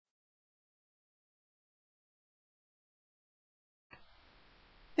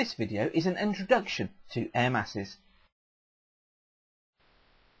This video is an introduction to air masses.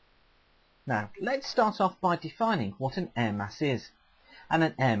 Now, let's start off by defining what an air mass is. And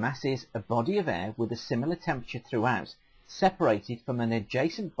an air mass is a body of air with a similar temperature throughout, separated from an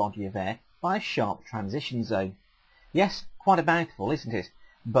adjacent body of air by a sharp transition zone. Yes, quite a mouthful, isn't it?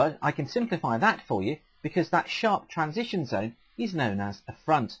 But I can simplify that for you because that sharp transition zone is known as a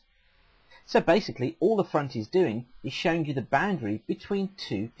front. So basically all the front is doing is showing you the boundary between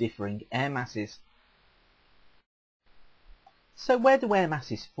two differing air masses. So where do air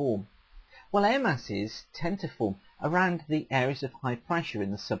masses form? Well, air masses tend to form around the areas of high pressure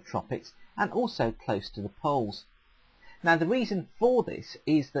in the subtropics and also close to the poles. Now the reason for this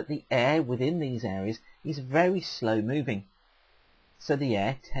is that the air within these areas is very slow moving. So the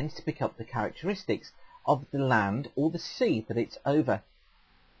air tends to pick up the characteristics of the land or the sea that it's over.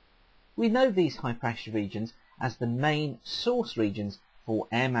 We know these high pressure regions as the main source regions for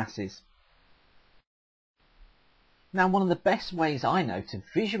air masses. Now one of the best ways I know to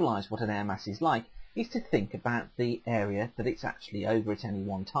visualize what an air mass is like is to think about the area that it's actually over at any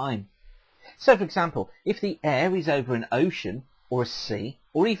one time. So for example, if the air is over an ocean or a sea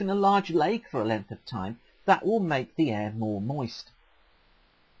or even a large lake for a length of time, that will make the air more moist.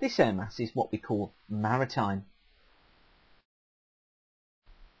 This air mass is what we call maritime.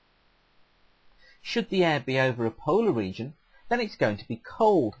 Should the air be over a polar region, then it's going to be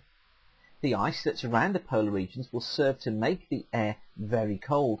cold. The ice that's around the polar regions will serve to make the air very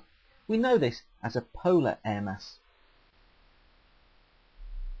cold. We know this as a polar air mass.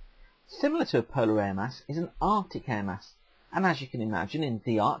 Similar to a polar air mass is an Arctic air mass, and as you can imagine, in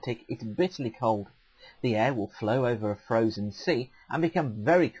the Arctic it's bitterly cold. The air will flow over a frozen sea and become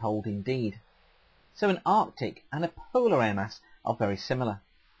very cold indeed. So an Arctic and a polar air mass are very similar.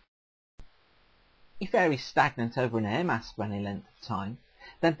 If air is stagnant over an air mass for any length of time,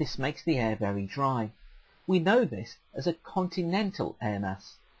 then this makes the air very dry. We know this as a continental air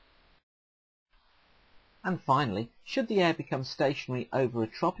mass. And finally, should the air become stationary over a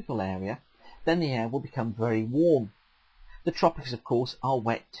tropical area, then the air will become very warm. The tropics, of course, are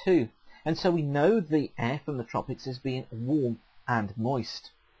wet too, and so we know the air from the tropics as being warm and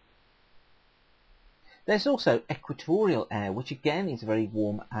moist. There's also equatorial air, which again is very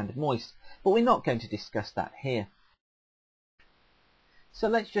warm and moist, but we're not going to discuss that here. So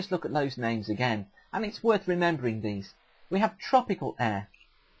let's just look at those names again, and it's worth remembering these. We have tropical air,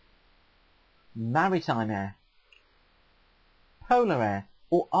 maritime air, polar air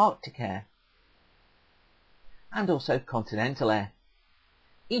or Arctic air, and also continental air.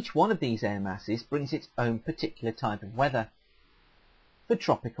 Each one of these air masses brings its own particular type of weather. For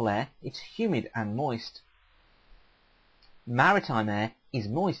tropical air, it's humid and moist. Maritime air is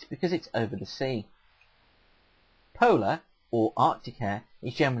moist because it's over the sea. Polar or Arctic air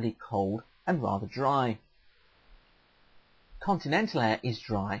is generally cold and rather dry. Continental air is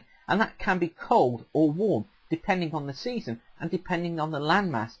dry, and that can be cold or warm depending on the season and depending on the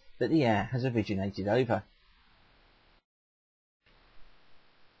landmass that the air has originated over.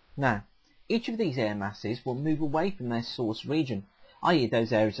 Now, each of these air masses will move away from their source region, i.e.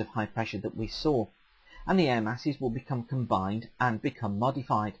 those areas of high pressure that we saw, and the air masses will become combined and become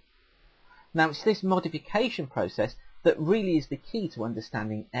modified. Now it's this modification process that really is the key to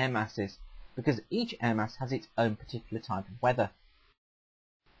understanding air masses, because each air mass has its own particular type of weather.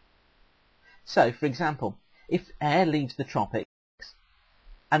 So, for example, if air leaves the tropics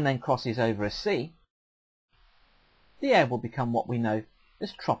and then crosses over a sea, the air will become what we know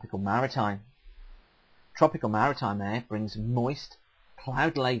as tropical maritime. Tropical maritime air brings moist,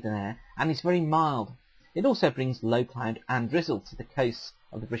 cloud-laden air and is very mild. It also brings low cloud and drizzle to the coasts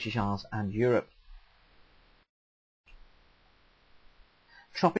of the British Isles and Europe.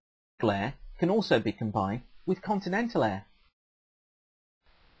 Tropical air can also be combined with continental air.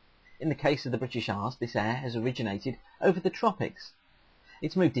 In the case of the British Isles, this air has originated over the tropics.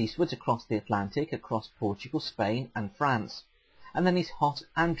 It's moved eastwards across the Atlantic, across Portugal, Spain and France, and then is hot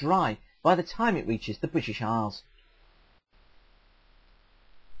and dry by the time it reaches the British Isles.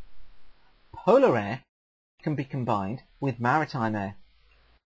 Polar air can be combined with maritime air.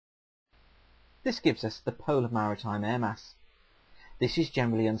 This gives us the polar maritime air mass. This is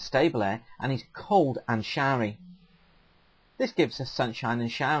generally unstable air and is cold and showery. This gives us sunshine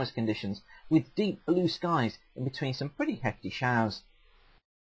and showers conditions with deep blue skies in between some pretty hefty showers.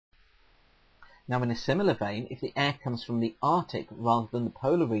 Now in a similar vein, if the air comes from the Arctic rather than the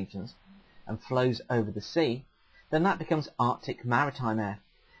polar regions and flows over the sea, then that becomes Arctic maritime air.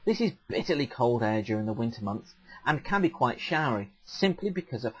 This is bitterly cold air during the winter months and can be quite showery simply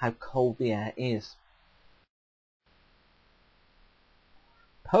because of how cold the air is.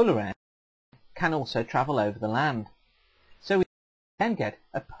 polar air can also travel over the land. So we can get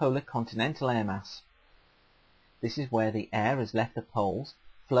a polar continental air mass. This is where the air has left the poles,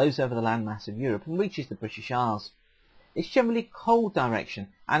 flows over the landmass of Europe and reaches the British Isles. It's generally cold direction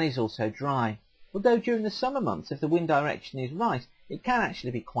and is also dry, although during the summer months, if the wind direction is right, it can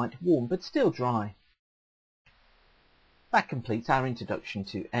actually be quite warm but still dry. That completes our introduction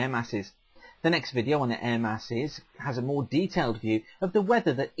to air masses. The next video on air masses has a more detailed view of the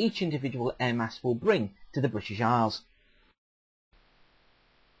weather that each individual air mass will bring to the British Isles.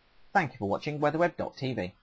 Thank you for watching weatherweb.tv.